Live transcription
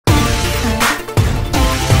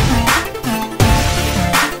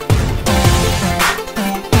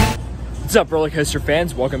What's up, roller coaster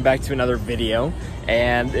fans? Welcome back to another video.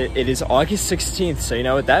 And it is August 16th, so you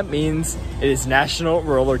know what that means. It is National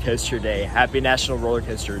Roller Coaster Day. Happy National Roller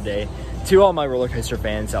Coaster Day to all my roller coaster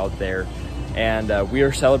fans out there. And we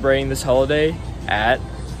are celebrating this holiday at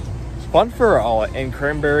Fore All in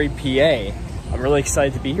Cranberry, PA. I'm really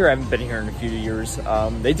excited to be here. I haven't been here in a few years.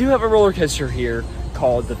 They do have a roller coaster here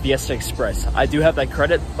called the Fiesta Express. I do have that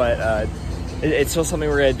credit, but it's still something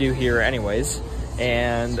we're gonna do here anyways.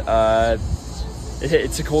 And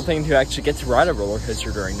it's a cool thing to actually get to ride a roller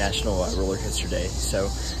coaster during National Roller Coaster Day. So,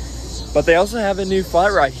 but they also have a new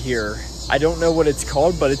flat ride here. I don't know what it's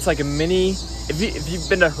called, but it's like a mini. If you've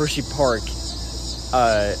been to Hershey Park,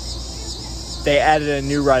 they added a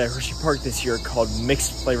new ride at Hershey Park this year called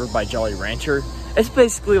Mixed Flavored by Jolly Rancher. It's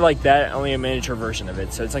basically like that, only a miniature version of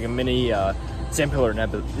it. So it's like a mini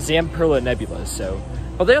Zamperla Nebula. So,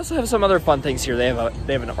 but they also have some other fun things here. They have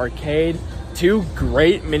an arcade, two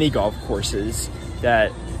great mini golf courses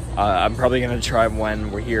that I'm probably going to try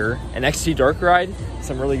when we're here, an XT Dark ride,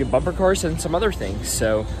 some really good bumper cars, and some other things.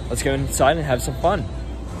 So let's go inside and have some fun.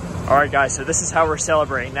 All right, guys, so this is how we're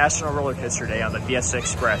celebrating National Roller Coaster Day on the Fiesta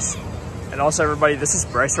Express. And also, everybody, this is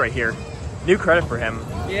Bryce right here. New credit for him.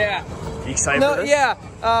 Yeah. You excited for this? Yeah.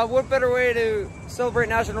 What better way to celebrate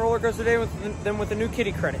National Roller Coaster Day than with a new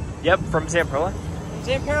kitty credit? Yep, from Zamperla.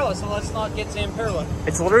 Zamperla, so let's not get Zamperla.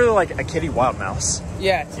 It's literally like a kitty wild mouse.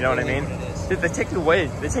 Yeah. You know what I mean? Dude, they take you away.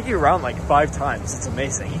 They take you around like 5 times. It's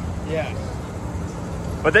amazing. Yeah.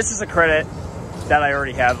 But this is a credit that I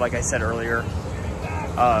already have, like I said earlier.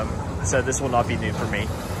 So this will not be new for me.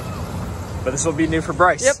 But this will be new for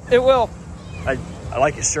Bryce. Yep, it will. I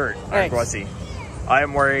like his shirt. Thanks. I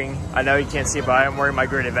am wearing, I know you can't see it, but I am wearing my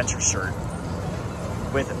Great Adventure shirt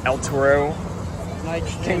with El Toro,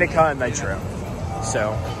 King and Nitro.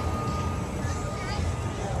 So.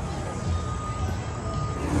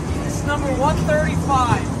 This is number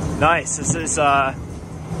 135. Nice. This is,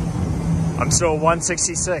 I'm still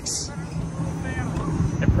 166.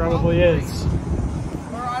 It probably is.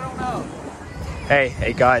 Or I don't know.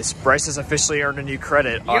 Hey guys, Bryce has officially earned a new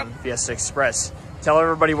credit on Fiesta Express. Tell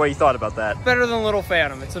everybody what you thought about that. Better than Little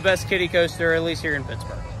Phantom. It's the best kiddie coaster, at least here in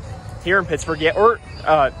Pittsburgh. Here in Pittsburgh, yeah, or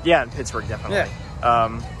yeah, in Pittsburgh definitely. Yeah.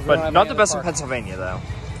 But not the best in Pennsylvania though.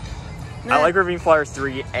 Nah. I like Ravine Flyer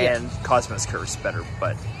 3 and Cosmos Curse better,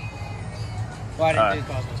 but. Well, I didn't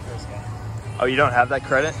do Cosmos Curse yet. Oh, you don't have that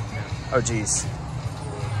credit? Oh, geez.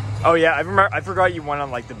 Oh yeah, I remember. I forgot you went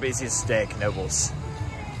on like the busiest day at Knoebels.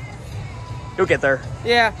 You'll get there.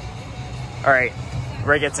 Yeah. All right.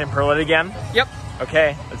 Ready to get Zamperla again? Yep.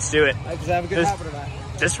 Okay, let's do it. I just have a good habit of that.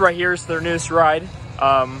 This right here is their newest ride.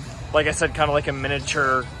 Like I said, kind of like a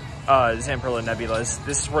miniature Zamperla Nebulas.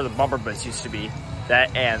 This is where the bumper boats used to be.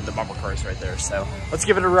 That and the bumper cars right there. So let's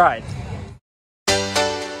give it a ride.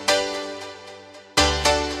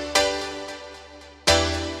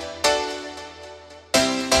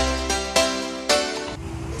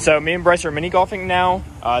 So me and Bryce are mini golfing now.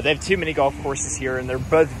 They have 2 mini golf courses here, and they're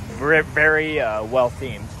both very well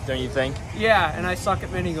themed, don't you think? Yeah, and I suck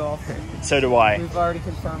at mini golf. So do I. We've already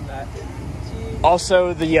confirmed that.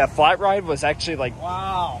 Also, the flat ride was actually like...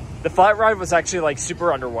 Wow. The flat ride was actually like super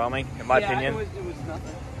underwhelming, in my opinion. It was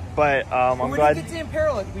nothing. But I'm glad... We didn't get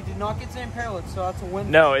Zamperla. We did not get Zamperla, so that's a win.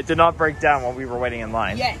 No, it did not break down while we were waiting in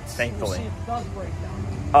line. Yet. Thankfully. It does break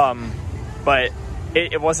down. But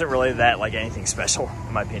it wasn't really that like anything special,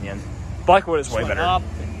 in my opinion. Blackwood is way better. Up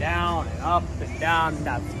and down and up and down,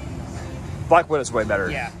 nothing. Blackwood is way better.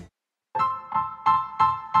 Yeah.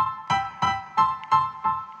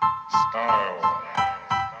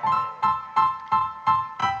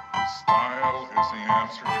 Style is the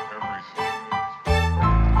answer to everything. A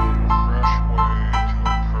fresh way to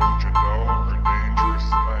approach a dull or dangerous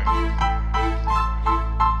thing.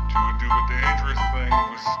 To do a dangerous thing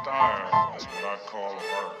with style is what I call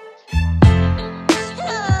art.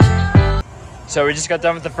 So we just got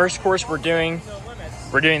done with the first course. We're doing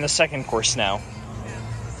the second course now.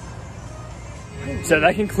 So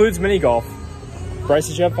that concludes mini golf. Bryce,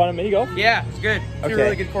 did you have fun at mini golf? Yeah, it's good. Two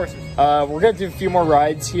really good courses. We're gonna do a few more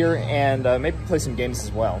rides here and maybe play some games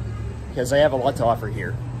as well, because I have a lot to offer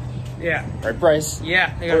here. Yeah. Right, Bryce?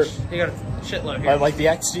 Yeah, they got a shitload here. Like the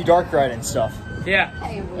XT Dark ride and stuff. Yeah.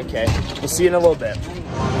 Okay, we'll see you in a little bit.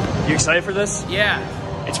 You excited for this? Yeah.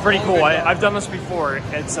 It's pretty cool. I've done this before.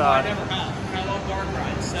 It's I never have. I love dark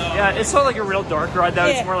rides. So. Yeah, it's not like a real dark ride though.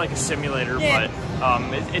 It's more like a simulator, but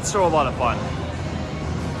it's still a lot of fun.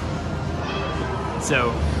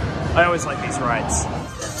 So I always like these rides.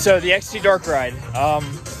 So the XT Dark ride,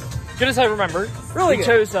 good as I remember. Really we good.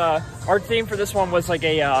 chose our theme for this one was like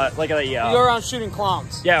a you go around shooting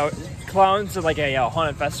clowns. Yeah, clowns at like a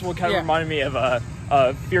haunted festival kind of reminded me of a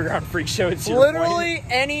Fairground Freak Show. It's literally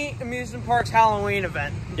any amusement park's Halloween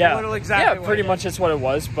event. Yeah, literally exactly. Yeah, pretty much that's what it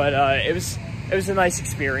was. But it was a nice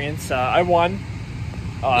experience. I won.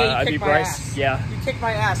 Yeah, you kicked my Bryce. ass. Yeah, you kicked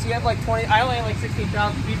my ass. You had like 20. I only had like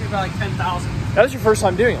 16,000. You beat me by like 10,000. That was your first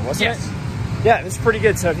time doing it, wasn't it? Yes. Yeah, it was pretty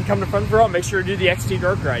good. So if you come to Fore All, make sure to do the XT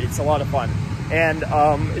Dark Ride. It's a lot of fun, and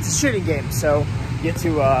it's a shooting game. So you get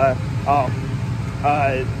to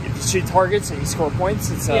if you shoot targets and you score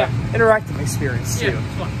points, it's an interactive experience too. Yeah,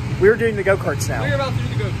 it's fun. We were doing the go-karts now. We're about to do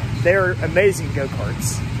the go-karts. They're amazing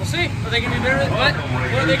go-karts. We'll see. Are they going to be better? What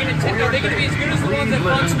are they going to? Are they going to be as good as the ones at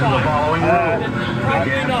Fun Spot? Probably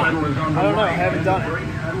not. I don't know. I haven't done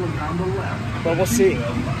it, but we'll see.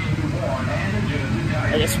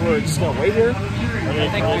 I guess we're just gonna wait here. I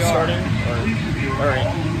think we are starting. All right.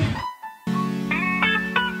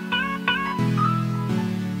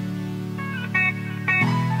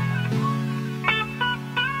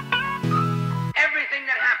 Everything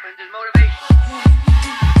that happens is motivation.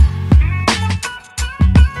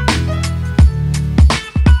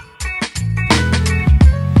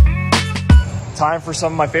 Time for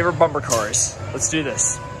some of my favorite bumper cars. Let's do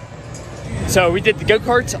this. So we did the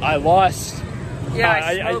go-karts. I lost. Yeah,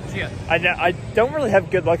 I smoked you. I don't really have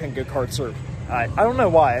good luck on go-karts, or I don't know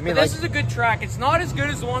why. I mean, but this is a good track. It's not as good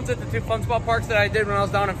as the ones at the 2 Fun Spot parks that I did when I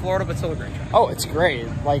was down in Florida, but still a great track. Oh, it's great.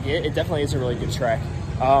 Like it definitely is a really good track.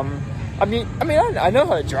 I know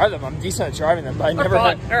how to drive them. I'm decent at driving them, but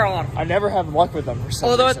I never have luck with them for some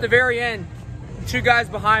Although reason. at the very end, 2 guys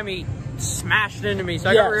behind me smashed into me, so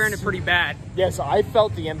I got rear-ended pretty bad. Yes, I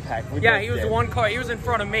felt the impact. He was the one car. He was in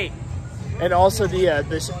front of me. And also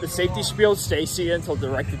the safety spiel, stay seated until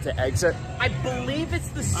directed to exit. I believe it's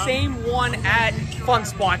the same one at Fun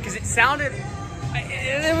Spot because it sounded.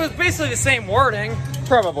 It was basically the same wording.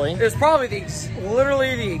 Probably. It was probably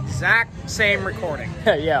literally the exact same recording.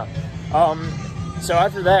 Yeah. So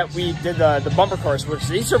after that, we did the bumper cars, which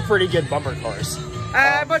these are pretty good bumper cars.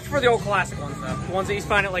 I much for the old classic ones though. The ones that you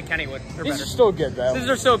find at like Kennywood. These are still good though. These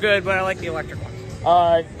are still good, but I like the electric ones.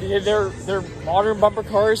 They're modern bumper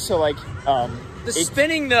cars, so like the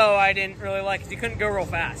spinning though I didn't really like because you couldn't go real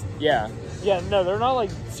fast. Yeah, no, they're not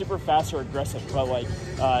like super fast or aggressive, but like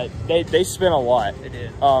they spin a lot. They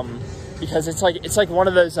did. Because it's like one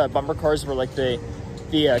of those bumper cars where like the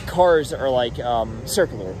cars are like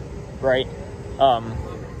circular, right?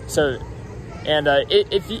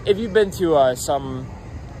 If you've been to some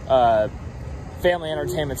family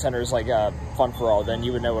entertainment centers like Fore All, then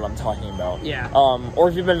you would know what I'm talking about. Yeah. Or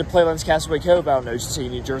if you've been to Playland's Castaway Cove out in Ocean City,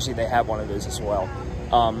 New Jersey, they have one of those as well.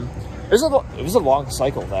 It was a long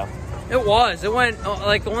cycle though. It was. It went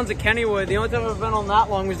like the ones at Kennywood. The only time I've been on that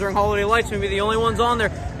long was during Holiday Lights. Maybe the only ones on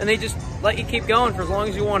there, and they just let you keep going for as long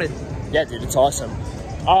as you wanted. Yeah, dude, it's awesome.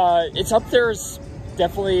 It's up there. It's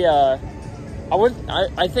definitely. I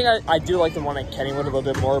think I do like the one at Kennywood a little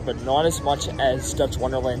bit more, but not as much as Dutch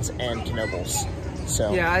Wonderlands and Knoebels.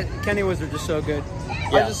 So yeah, Kennywood's are just so good.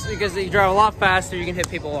 Yeah. Just because you drive a lot faster, you can hit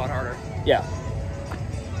people a lot harder. Yeah.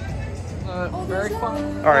 Very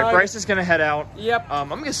fun. All right, Bryce is gonna head out. Yep. I'm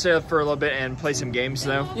gonna stay up for a little bit and play some games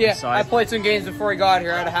though. Yeah, inside. I played some games before he got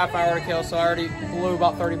here. I had a half hour to kill, so I already blew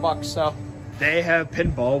about $30. So they have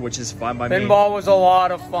pinball, which is fun by me. Pinball was a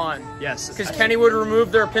lot of fun. Yes. Because Kennywood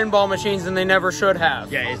removed their pinball machines and they never should have.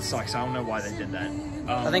 Yeah, it sucks. I don't know why they did that.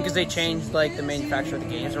 I think because they changed like the manufacturer of the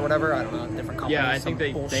games or whatever. I don't know, different companies. Yeah, I think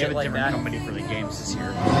they have a like different that. company for the games this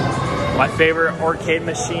year. My favorite arcade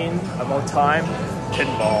machine of all time,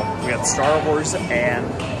 pinball. We got Star Wars and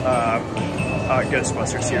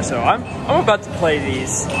Ghostbusters here, so I'm about to play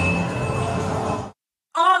these.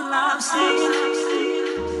 All I'm saying.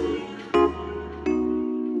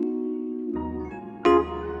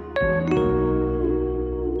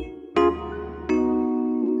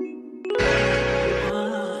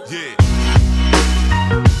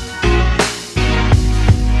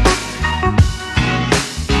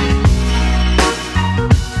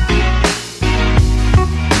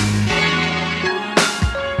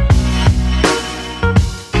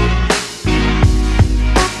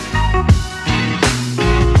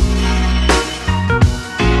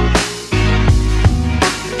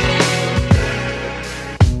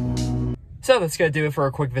 So that's going to do it for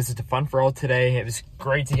a quick visit to Fore All today. It was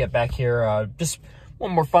great to get back here. Just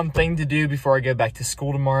one more fun thing to do before I go back to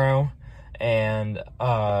school tomorrow. And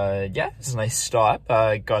yeah, it was a nice stop.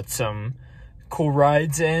 Got some cool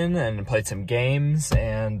rides in and played some games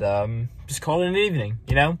and just called it an evening,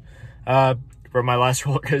 you know? For my last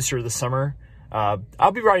roller coaster of the summer.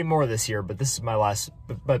 I'll be riding more this year, but this is my last,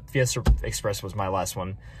 but Fiesta Express was my last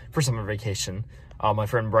one for summer vacation. My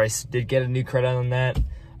friend Bryce did get a new credit on that.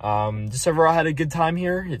 Just overall had a good time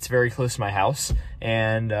here. It's very close to my house,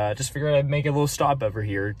 and just figured I'd make a little stop over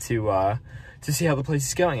here to see how the place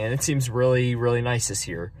is going, and it seems really, really nice this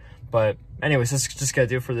year. But anyways, that's just gonna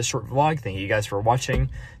do it for this short vlog. Thank you guys for watching.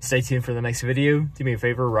 Stay tuned for the next video. Do me a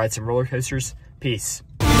favor, ride some roller coasters. Peace.